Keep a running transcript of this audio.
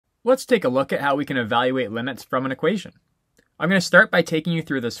Let's take a look at how we can evaluate limits from an equation. I'm going to start by taking you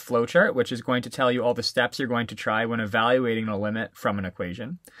through this flowchart, which is going to tell you all the steps you're going to try when evaluating a limit from an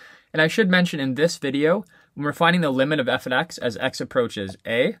equation. And I should mention in this video, when we're finding the limit of f of x as x approaches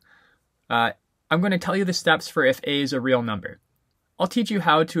a, I'm going to tell you the steps for if a is a real number. I'll teach you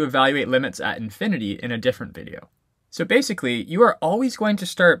how to evaluate limits at infinity in a different video. So basically, you are always going to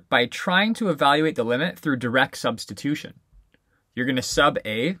start by trying to evaluate the limit through direct substitution. You're going to sub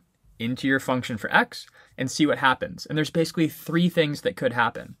a into your function for x and see what happens. And there's basically three things that could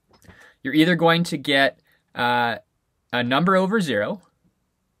happen. You're either going to get a number over 0,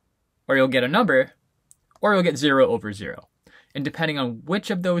 or you'll get a number, or you'll get 0 over 0. And depending on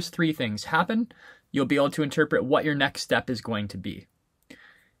which of those three things happen, you'll be able to interpret what your next step is going to be.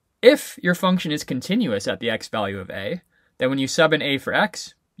 If your function is continuous at the x value of a, then when you sub in a for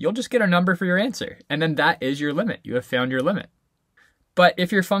x, you'll just get a number for your answer. And then that is your limit. You have found your limit. But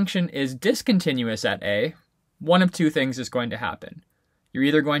if your function is discontinuous at a, one of two things is going to happen. You're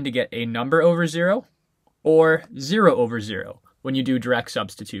either going to get a number over 0 or 0 over 0 when you do direct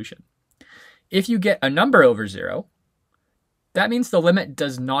substitution. If you get a number over 0, that means the limit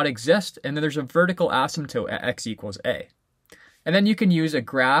does not exist and then there's a vertical asymptote at x equals a. And then you can use a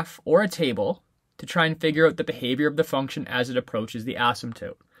graph or a table to try and figure out the behavior of the function as it approaches the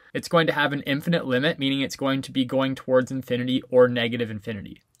asymptote. It's going to have an infinite limit, meaning it's going to be going towards infinity or negative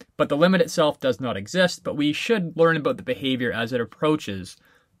infinity. But the limit itself does not exist, but we should learn about the behavior as it approaches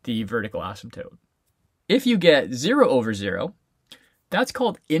the vertical asymptote. If you get 0 over 0, that's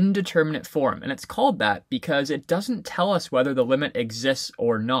called indeterminate form, and it's called that because it doesn't tell us whether the limit exists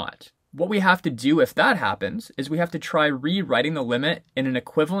or not. What we have to do if that happens is we have to try rewriting the limit in an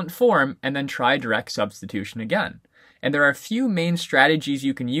equivalent form and then try direct substitution again. And there are a few main strategies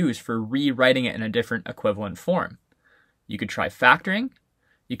you can use for rewriting it in a different equivalent form. You could try factoring,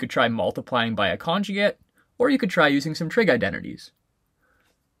 you could try multiplying by a conjugate, or you could try using some trig identities.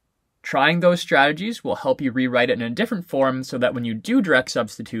 Trying those strategies will help you rewrite it in a different form so that when you do direct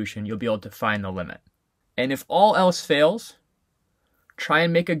substitution, you'll be able to find the limit. And if all else fails, try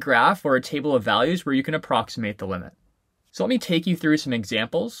and make a graph or a table of values where you can approximate the limit. So let me take you through some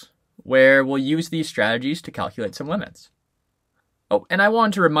examples where we'll use these strategies to calculate some limits. Oh, and I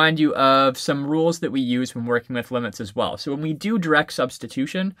want to remind you of some rules that we use when working with limits as well. So when we do direct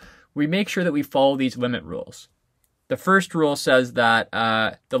substitution, we make sure that we follow these limit rules. The first rule says that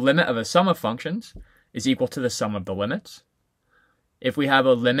the limit of a sum of functions is equal to the sum of the limits. If we have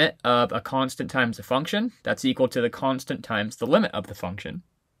a limit of a constant times a function, that's equal to the constant times the limit of the function.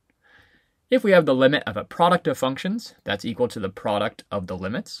 If we have the limit of a product of functions, that's equal to the product of the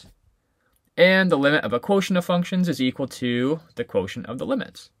limits. And the limit of a quotient of functions is equal to the quotient of the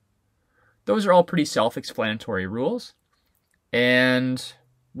limits. Those are all pretty self-explanatory rules. And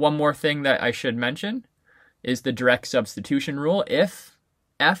one more thing that I should mention is the direct substitution rule. If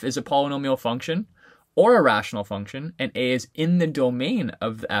f is a polynomial function or a rational function and a is in the domain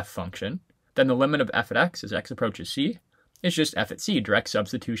of the f function, then the limit of f at x as x approaches c is just f at c. Direct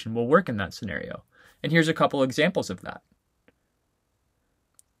substitution will work in that scenario. And here's a couple examples of that.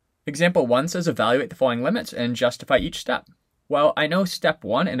 Example 1 says evaluate the following limits and justify each step. Well, I know step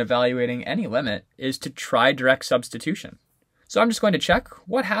 1 in evaluating any limit is to try direct substitution. So I'm just going to check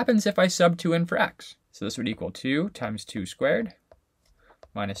what happens if I sub 2 in for x. So this would equal 2 times 2 squared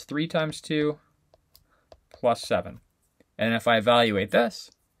minus 3 times 2 plus 7. And if I evaluate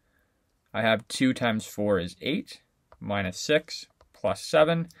this, I have 2 times 4 is 8 minus 6 plus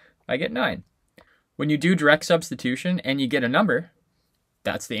 7, I get 9. When you do direct substitution and you get a number,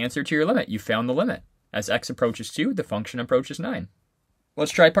 that's the answer to your limit. You found the limit. As x approaches 2, the function approaches 9.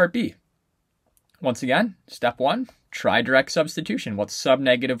 Let's try part B. Once again, step 1, try direct substitution. Let's sub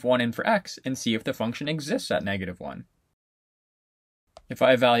 -1 in for x and see if the function exists at -1. If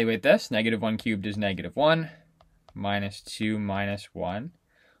I evaluate this, -1 cubed is -1, minus 2 minus 1,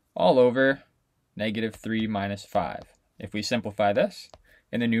 all over -3 minus 5. If we simplify this,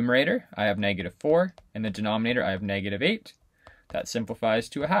 in the numerator, I have -4. In the denominator, I have -8. That simplifies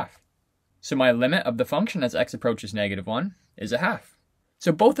to a half. So my limit of the function as x approaches -1 is a half.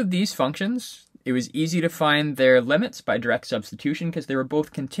 So both of these functions, it was easy to find their limits by direct substitution because they were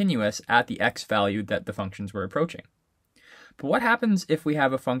both continuous at the x value that the functions were approaching. But what happens if we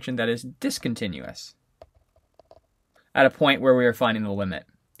have a function that is discontinuous at a point where we are finding the limit?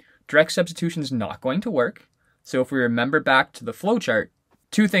 Direct substitution is not going to work. So if we remember back to the flowchart,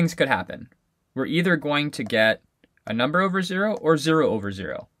 two things could happen. We're either going to get a number over 0 or 0 over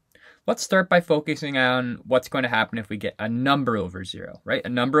 0. Let's start by focusing on what's going to happen if we get a number over 0, right? A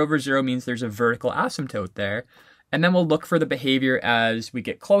number over 0 means there's a vertical asymptote there, And then we'll look for the behavior as we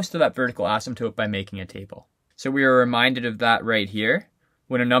get close to that vertical asymptote by making a table. So we are reminded of that right here.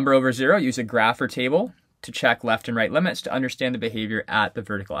 When a number over 0, use a graph or table to check left and right limits to understand the behavior at the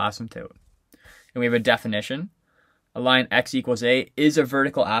vertical asymptote. And we have a definition. A line x equals a is a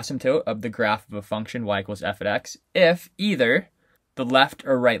vertical asymptote of the graph of a function y equals f at x if either the left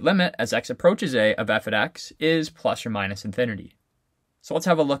or right limit as x approaches a of f at x is plus or minus infinity. So let's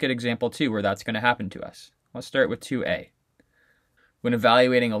have a look at example 2 where that's going to happen to us. Let's start with 2a. When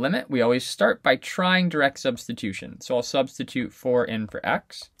evaluating a limit, we always start by trying direct substitution. So I'll substitute 4 in for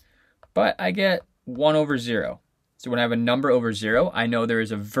x, but I get 1 over 0. So when I have a number over 0, I know there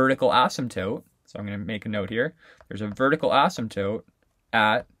is a vertical asymptote. So I'm going to make a note here. There's a vertical asymptote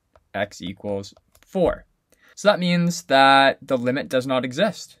at x equals 4. So that means that the limit does not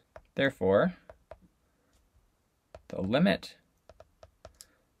exist. Therefore, the limit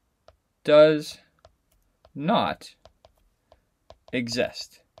does not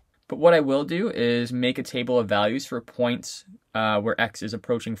exist. But what I will do is make a table of values for points where x is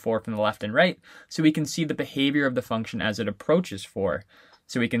approaching 4 from the left and right, so we can see the behavior of the function as it approaches 4.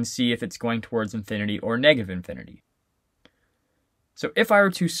 So we can see if it's going towards infinity or negative infinity. So if I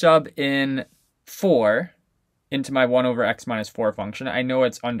were to sub in 4 into my 1 over x minus 4 function, I know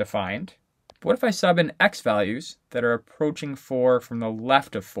it's undefined. But what if I sub in x values that are approaching 4 from the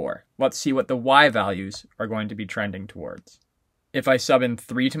left of 4? Let's see what the y values are going to be trending towards. If I sub in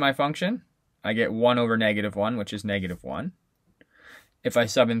 3 to my function, I get 1 over negative 1, which is negative 1. If I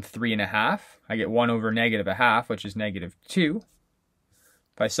sub in 3.5, I get 1 over negative a half, which is negative 2.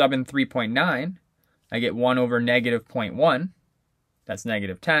 If I sub in 3.9, I get 1 over negative 0.1, that's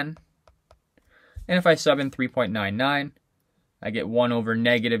negative 10. And if I sub in 3.99, I get 1 over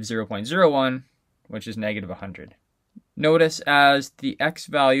negative 0.01, which is negative 100. Notice as the x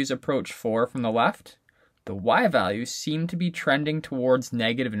values approach 4 from the left, the y values seem to be trending towards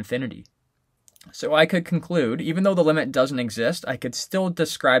negative infinity. So I could conclude, even though the limit doesn't exist, I could still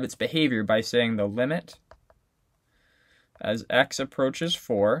describe its behavior by saying the limit as x approaches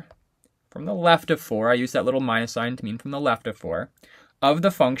 4 from the left of 4, I use that little minus sign to mean from the left of 4, of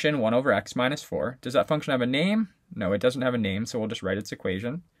the function 1 over x minus 4. Does that function have a name? No, it doesn't have a name, so we'll just write its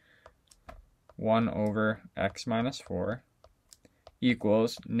equation. 1 over x minus 4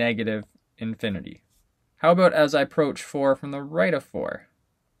 equals negative infinity. How about as I approach 4 from the right of 4?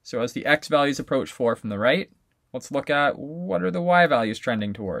 So as the x values approach 4 from the right, let's look at what are the y values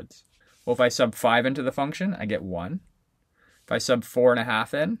trending towards. Well, if I sub 5 into the function, I get 1. If I sub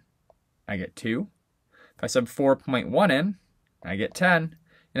 4.5 in, I get 2. If I sub 4.1 in, I get 10.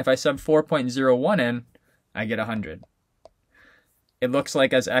 And if I sub 4.01 in, I get 100. It looks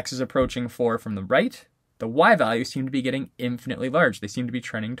like as x is approaching 4 from the right, the y values seem to be getting infinitely large. They seem to be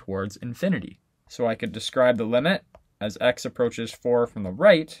trending towards infinity. So I could describe the limit as x approaches 4 from the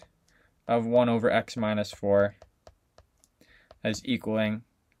right of 1 over x minus 4 as equaling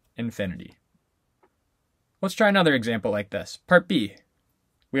infinity. Let's try another example like this. Part B.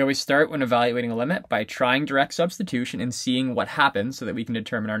 We always start when evaluating a limit by trying direct substitution and seeing what happens so that we can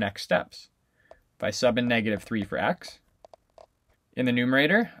determine our next steps. If I sub in negative 3 for x, in the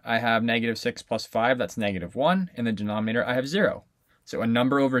numerator I have negative 6 plus 5, that's negative 1. In the denominator I have 0. So a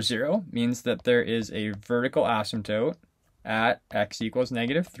number over 0 means that there is a vertical asymptote at x equals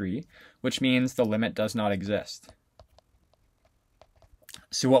negative 3, which means the limit does not exist.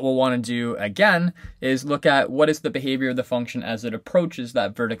 So what we'll want to do again is look at what is the behavior of the function as it approaches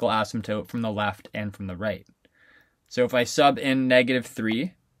that vertical asymptote from the left and from the right. So if I sub in negative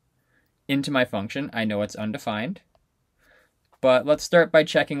 3 into my function, I know it's undefined. But let's start by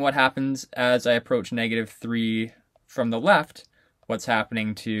checking what happens as I approach negative 3 from the left, what's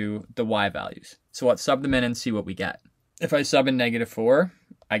happening to the y values. So let's sub them in and see what we get. If I sub in negative 4,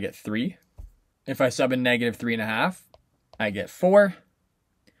 I get 3. If I sub in negative 3.5, I get 4.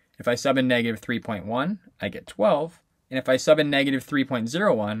 If I sub in negative 3.1, I get 12. And if I sub in negative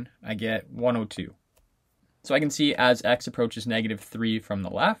 3.01, I get 102. So I can see as x approaches negative 3 from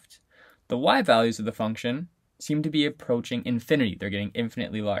the left, the y values of the function seem to be approaching infinity. They're getting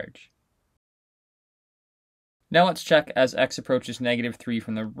infinitely large. Now let's check as x approaches negative 3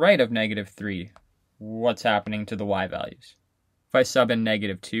 from the right of negative 3, what's happening to the y values. If I sub in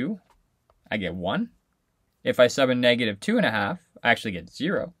negative 2, I get 1. If I sub in negative 2.5, I actually get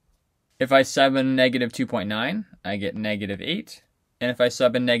 0. If I sub in negative 2.9, I get negative 8. And if I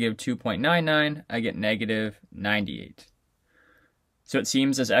sub in negative 2.99, I get negative 98. So it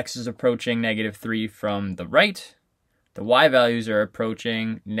seems as x is approaching negative 3 from the right, the y values are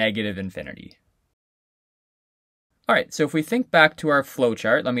approaching negative infinity. All right, so if we think back to our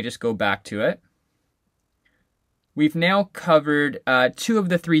flowchart, let me just go back to it. We've now covered 2 of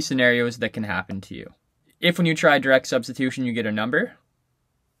the 3 scenarios that can happen to you. If when you try direct substitution you get a number,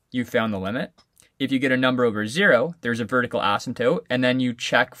 you've found the limit. If you get a number over 0, there's a vertical asymptote, and then you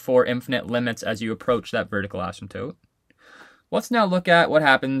check for infinite limits as you approach that vertical asymptote. Let's now look at what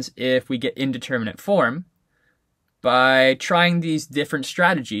happens if we get indeterminate form by trying these different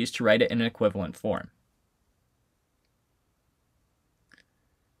strategies to write it in an equivalent form.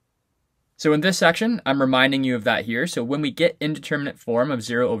 So in this section, I'm reminding you of that here. So when we get indeterminate form of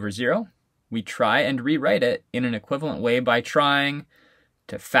 0 over 0, we try and rewrite it in an equivalent way by trying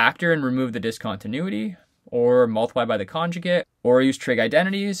to factor and remove the discontinuity, or multiply by the conjugate, or use trig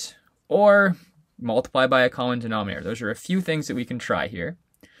identities, or multiply by a common denominator. Those are a few things that we can try here.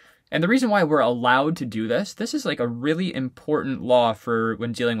 And the reason why we're allowed to do this is like a really important law for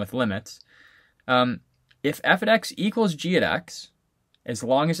when dealing with limits. If f at x equals g at x, as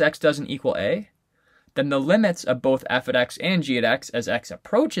long as x doesn't equal a, then the limits of both f at x and g at x as x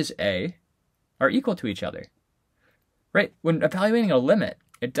approaches a are equal to each other. Right? When evaluating a limit,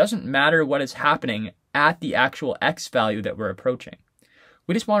 it doesn't matter what is happening at the actual x value that we're approaching.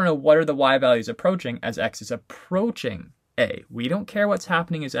 We just want to know what are the y values approaching as x is approaching a. We don't care what's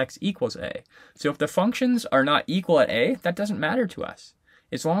happening as x equals a. So if the functions are not equal at a, that doesn't matter to us.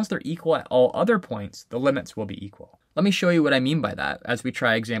 As long as they're equal at all other points, the limits will be equal. Let me show you what I mean by that as we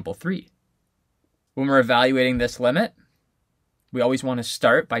try example 3. When we're evaluating this limit, we always want to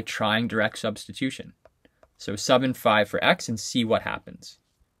start by trying direct substitution. So sub in 5 for x and see what happens.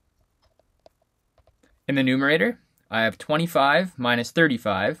 In the numerator, I have 25 minus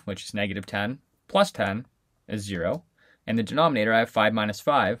 35, which is negative 10, plus 10 is 0. And the denominator, I have 5 minus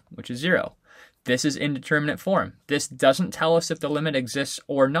 5, which is 0. This is indeterminate form. This doesn't tell us if the limit exists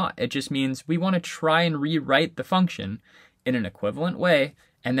or not. It just means we want to try and rewrite the function in an equivalent way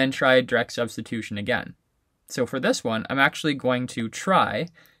and then try direct substitution again. So for this one, I'm actually going to try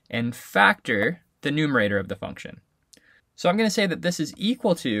and factor the numerator of the function. So I'm going to say that this is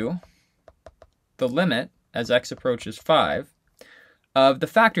equal to the limit as x approaches 5 of the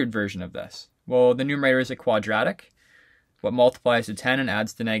factored version of this. Well, the numerator is a quadratic. What multiplies to 10 and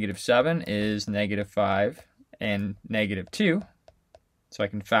adds to negative 7 is negative 5 and negative 2. So I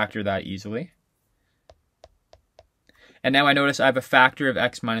can factor that easily. And now I notice I have a factor of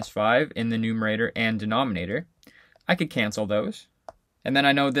x minus 5 in the numerator and denominator. I could cancel those. And then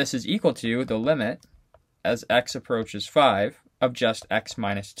I know this is equal to the limit as x approaches 5 of just x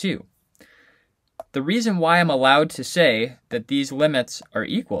minus 2. The reason why I'm allowed to say that these limits are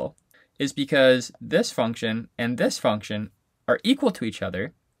equal is because this function and this function are equal to each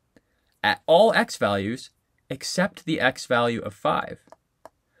other at all x values except the x value of 5.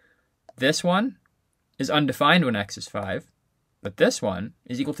 This one is undefined when x is 5, but this one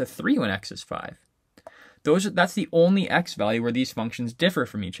is equal to 3 when x is 5. That's the only x value where these functions differ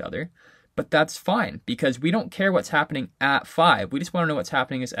from each other, but that's fine because we don't care what's happening at 5. We just want to know what's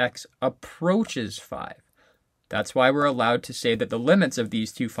happening as x approaches 5. That's why we're allowed to say that the limits of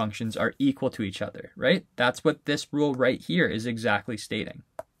these two functions are equal to each other, right? That's what this rule right here is exactly stating.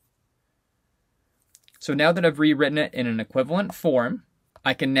 So now that I've rewritten it in an equivalent form,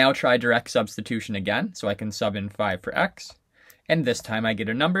 I can now try direct substitution again. So I can sub in 5 for x, and this time I get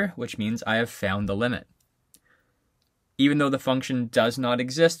a number, which means I have found the limit. Even though the function does not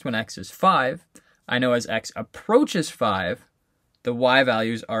exist when x is 5, I know as x approaches 5, the y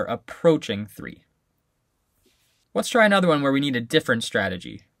values are approaching 3. Let's try another one where we need a different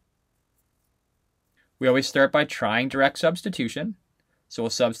strategy. We always start by trying direct substitution. So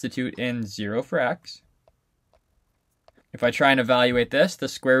we'll substitute in 0 for x. If I try and evaluate this, the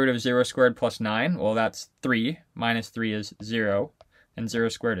square root of 0 squared plus 9, well, that's 3. Minus 3 is 0, and 0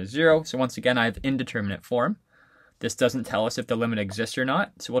 squared is 0. So once again, I have indeterminate form. This doesn't tell us if the limit exists or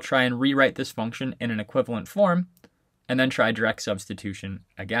not. So we'll try and rewrite this function in an equivalent form, and then try direct substitution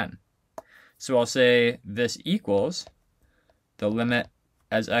again. So I'll say this equals the limit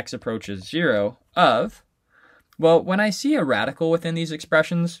as x approaches 0 of, well, when I see a radical within these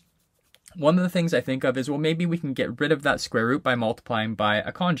expressions, one of the things I think of is, well, maybe we can get rid of that square root by multiplying by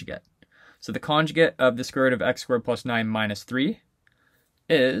a conjugate. So the conjugate of the square root of x squared plus 9 minus 3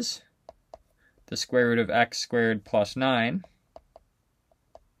 is the square root of x squared plus 9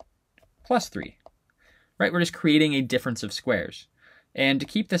 plus 3. Right? We're just creating a difference of squares. And to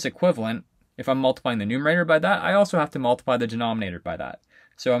keep this equivalent, if I'm multiplying the numerator by that, I also have to multiply the denominator by that.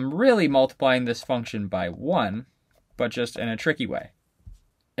 So I'm really multiplying this function by 1, but just in a tricky way.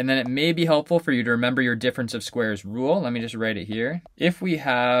 And then it may be helpful for you to remember your difference of squares rule. Let me just write it here. If we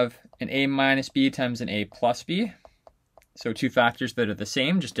have an a minus b times an a plus b, so two factors that are the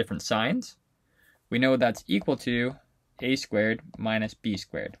same, just different signs, we know that's equal to a squared minus b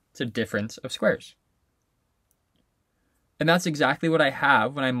squared. It's a difference of squares. And that's exactly what I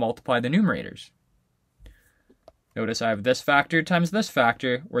have when I multiply the numerators. Notice I have this factor times this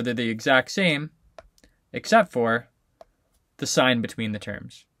factor, where they're the exact same, except for the sign between the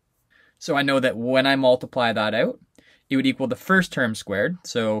terms. So I know that when I multiply that out, it would equal the first term squared.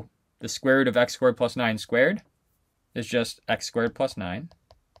 So the square root of x squared plus 9 squared is just x squared plus 9,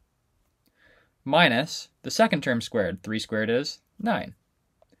 minus the second term squared. 3 squared is 9.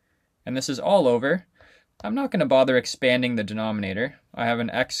 And this is all over. I'm not going to bother expanding the denominator. I have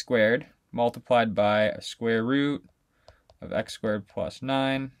an x squared multiplied by a square root of x squared plus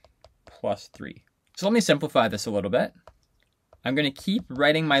 9 plus 3. So let me simplify this a little bit. I'm going to keep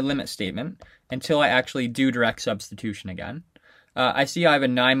writing my limit statement until I actually do direct substitution again. I see I have a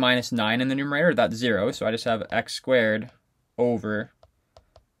 9 minus 9 in the numerator. That's 0, so I just have x squared over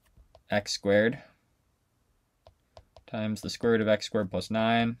x squared times the square root of x squared plus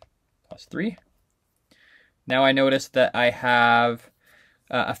 9 plus 3. Now I notice that I have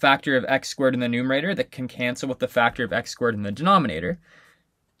a factor of x squared in the numerator that can cancel with the factor of x squared in the denominator,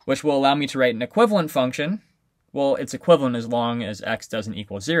 which will allow me to write an equivalent function. Well, it's equivalent as long as x doesn't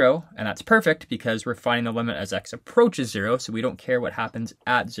equal 0, and that's perfect because we're finding the limit as x approaches 0, so we don't care what happens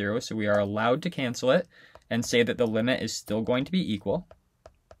at 0, so we are allowed to cancel it and say that the limit is still going to be equal.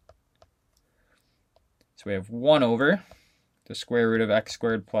 So we have 1 over the square root of x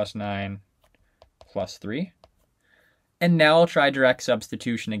squared plus 9 plus 3. And now I'll try direct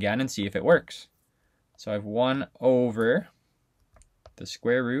substitution again and see if it works. So I have 1 over the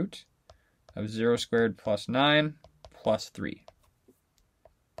square root of 0 squared plus 9 plus 3.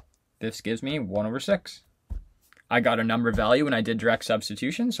 This gives me 1 over 6. I got a number value when I did direct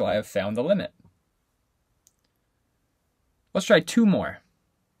substitution, so I have found the limit. Let's try 2 more.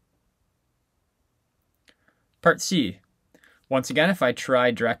 Part C. Once again, if I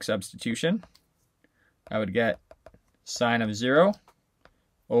try direct substitution, I would get sine of 0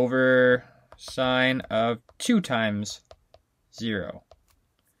 over sine of 2 times 0.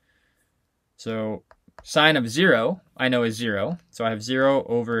 So sine of 0, I know is 0. So I have 0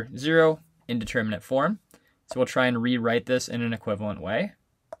 over 0, indeterminate form. So we'll try and rewrite this in an equivalent way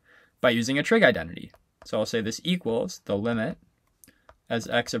by using a trig identity. So I'll say this equals the limit as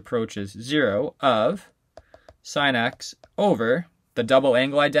x approaches 0 of sine x over the double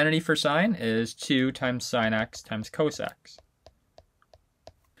angle identity for sine is 2 times sine x times cos x.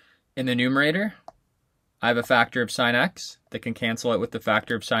 In the numerator, I have a factor of sine x that can cancel it with the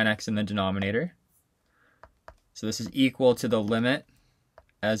factor of sine x in the denominator. So this is equal to the limit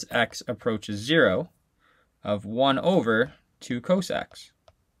as x approaches 0 of 1 over 2 cos x.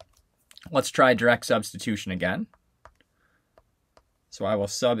 Let's try direct substitution again. So I will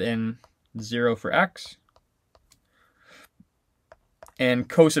sub in 0 for x. And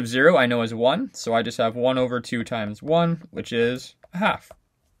cos of 0 I know is 1, so I just have 1 over 2 times 1, which is a half.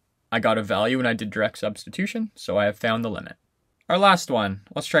 I got a value when I did direct substitution, so I have found the limit. Our last one,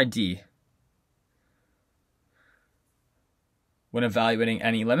 let's try D. When evaluating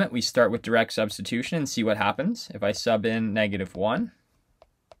any limit, we start with direct substitution and see what happens. If I sub in -1,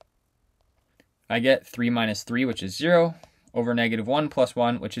 I get 3 minus 3, which is 0, over -1 plus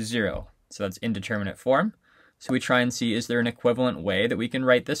 1, which is 0. So that's indeterminate form. So we try and see, is there an equivalent way that we can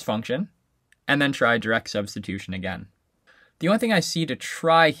write this function? And then try direct substitution again. The only thing I see to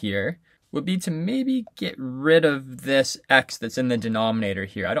try here would be to maybe get rid of this x that's in the denominator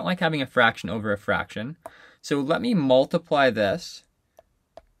here. I don't like having a fraction over a fraction. So let me multiply this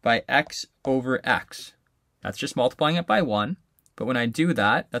by x over x. That's just multiplying it by 1. But when I do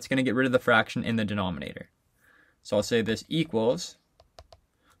that, that's going to get rid of the fraction in the denominator. So I'll say this equals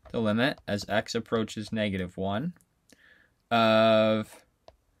the limit as x approaches -1 of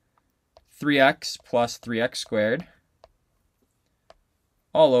 3x plus 3x squared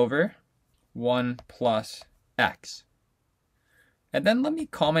all over 1 plus x. And then let me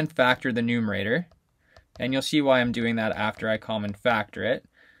common factor the numerator, and you'll see why I'm doing that after I common factor it.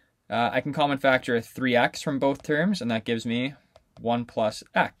 I can common factor a 3x from both terms, and that gives me 1 plus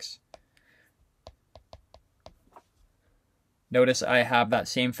x. Notice I have that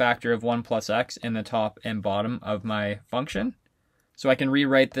same factor of 1 plus x in the top and bottom of my function. So I can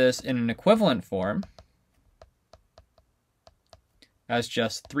rewrite this in an equivalent form as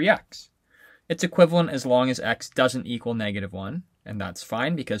just 3x. It's equivalent as long as x doesn't equal -1, and that's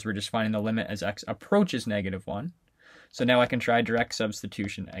fine because we're just finding the limit as x approaches -1. So now I can try direct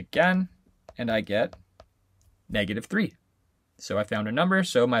substitution again, and I get -3. So I found a number,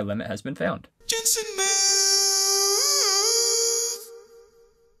 so my limit has been found. Jensen!